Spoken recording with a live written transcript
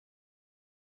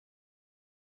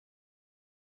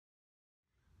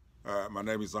My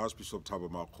name is Archbishop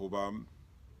Thabo.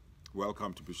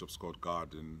 Welcome to Bishop's Court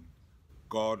Garden.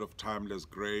 God of timeless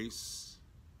grace,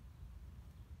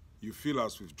 you fill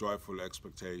us with joyful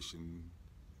expectation.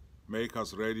 Make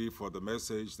us ready for the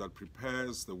message that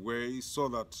prepares the way so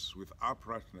that with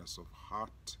uprightness of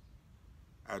heart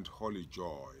and holy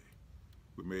joy,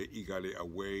 we may eagerly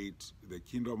await the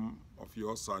kingdom of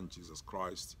your Son, Jesus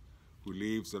Christ, who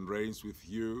lives and reigns with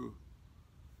you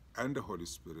and the Holy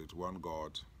Spirit, one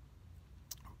God,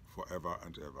 forever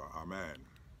and ever. Amen.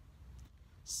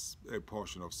 A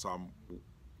portion of Psalm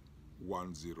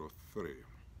 103.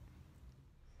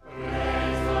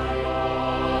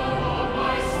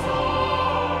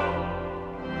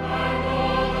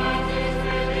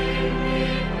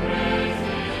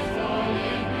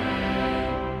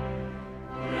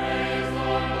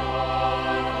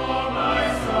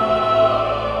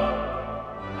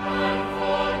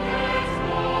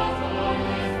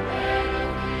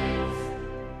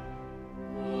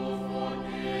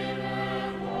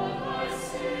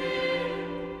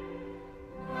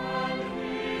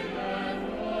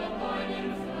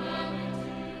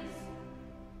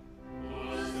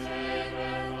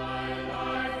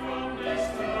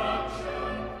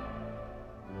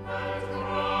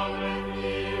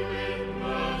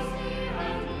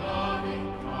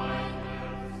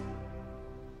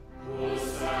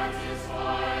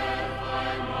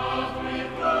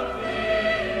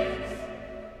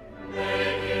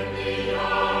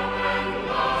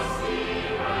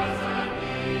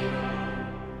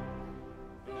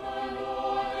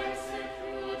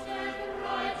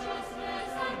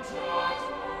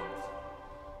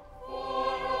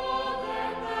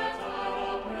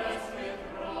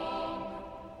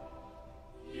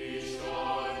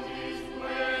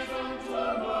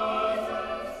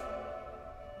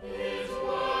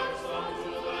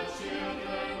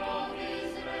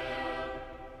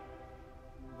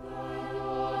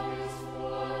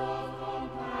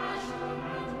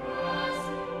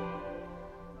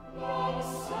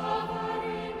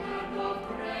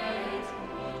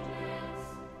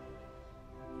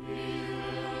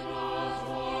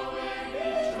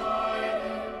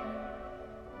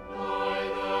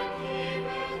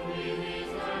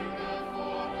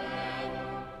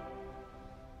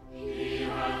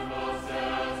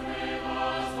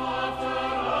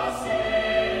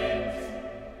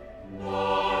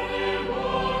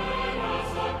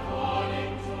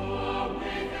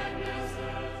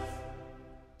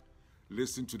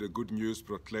 Listen to the good news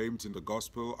proclaimed in the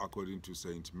Gospel according to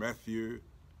St. Matthew,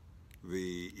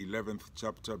 the 11th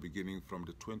chapter, beginning from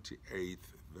the 28th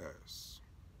verse.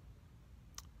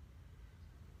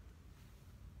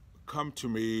 Come to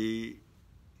me,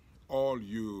 all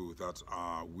you that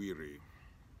are weary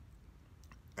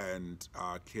and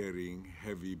are carrying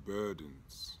heavy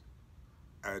burdens,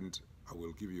 and I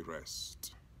will give you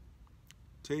rest.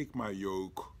 Take my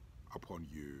yoke upon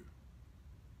you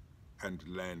and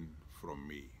learn from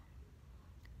me,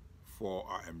 for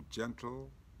I am gentle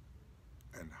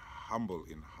and humble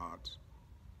in heart,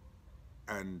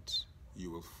 and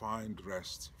you will find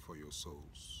rest for your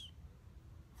souls.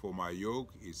 For my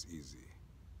yoke is easy,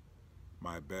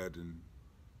 my burden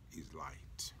is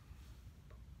light.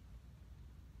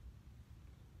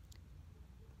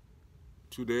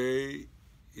 Today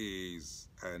is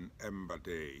an Ember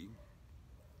Day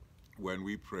when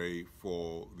we pray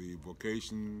for the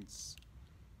vocations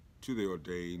to the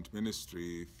ordained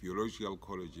ministry, theological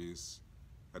colleges,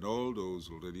 and all those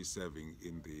already serving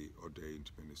in the ordained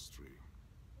ministry.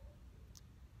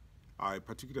 I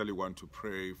particularly want to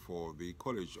pray for the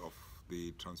College of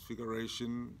the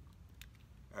Transfiguration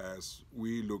as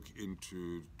we look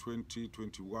into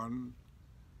 2021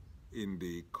 in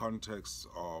the context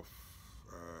of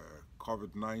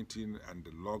COVID-19 and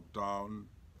the lockdown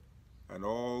and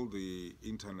all the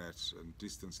internet and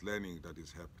distance learning that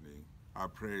is happening. I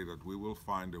pray that we will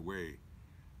find a way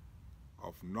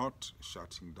of not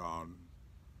shutting down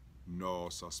nor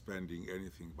suspending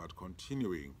anything, but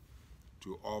continuing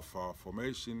to offer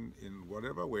formation in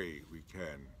whatever way we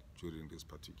can during this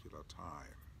particular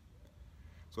time.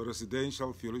 So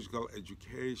residential theological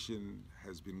education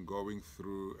has been going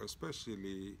through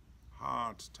especially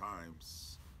hard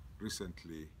times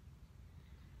recently,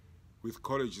 with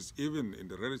colleges even in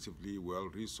the relatively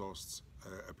well-resourced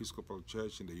Episcopal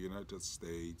Church in the United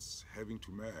States having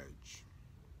to merge.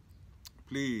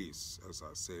 Please, as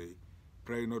I say,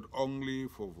 pray not only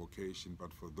for vocation,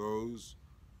 but for those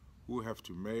who have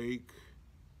to make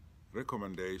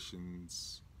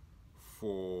recommendations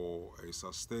for a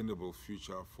sustainable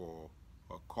future for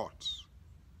a court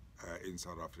in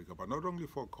South Africa, but not only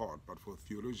for court, but for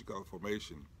theological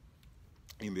formation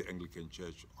in the Anglican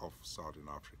Church of Southern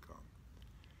Africa.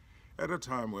 At a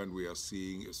time when we are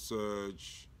seeing a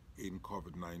surge in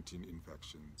COVID-19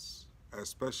 infections,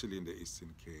 especially in the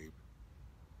Eastern Cape,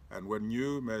 and when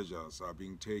new measures are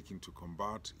being taken to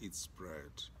combat its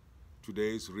spread,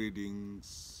 today's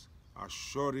readings are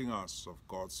assuring us of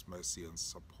God's mercy and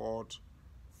support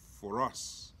for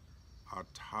us are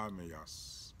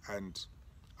timeless and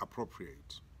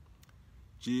appropriate.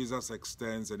 Jesus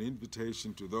extends an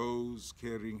invitation to those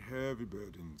carrying heavy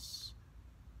burdens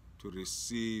to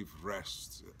receive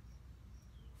rest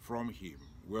from Him,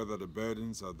 whether the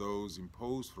burdens are those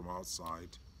imposed from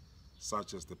outside,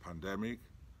 such as the pandemic,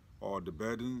 or the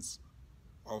burdens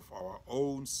of our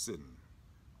own sin,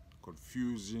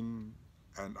 confusion,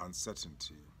 and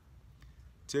uncertainty.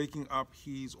 Taking up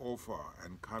His offer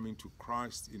and coming to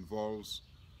Christ involves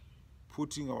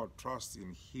putting our trust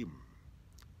in Him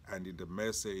and in the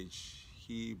message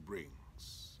He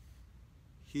brings.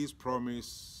 His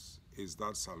promise is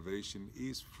that salvation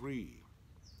is free.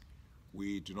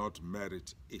 We do not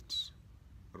merit it.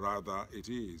 Rather, it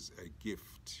is a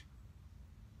gift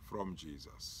from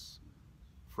Jesus.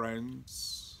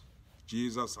 Friends,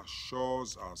 Jesus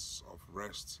assures us of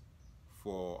rest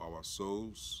for our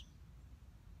souls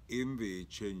in the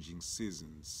changing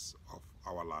seasons of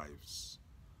our lives.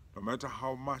 No matter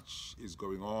how much is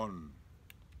going on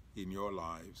in your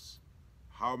lives,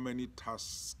 how many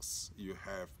tasks you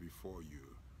have before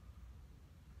you,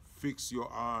 fix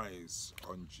your eyes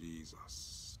on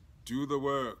Jesus. Do the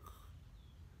work.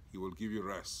 He will give you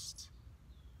rest.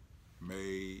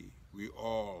 May we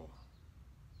all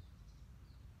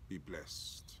be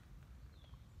blessed.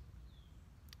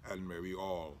 And may we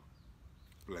all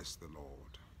bless the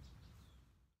Lord.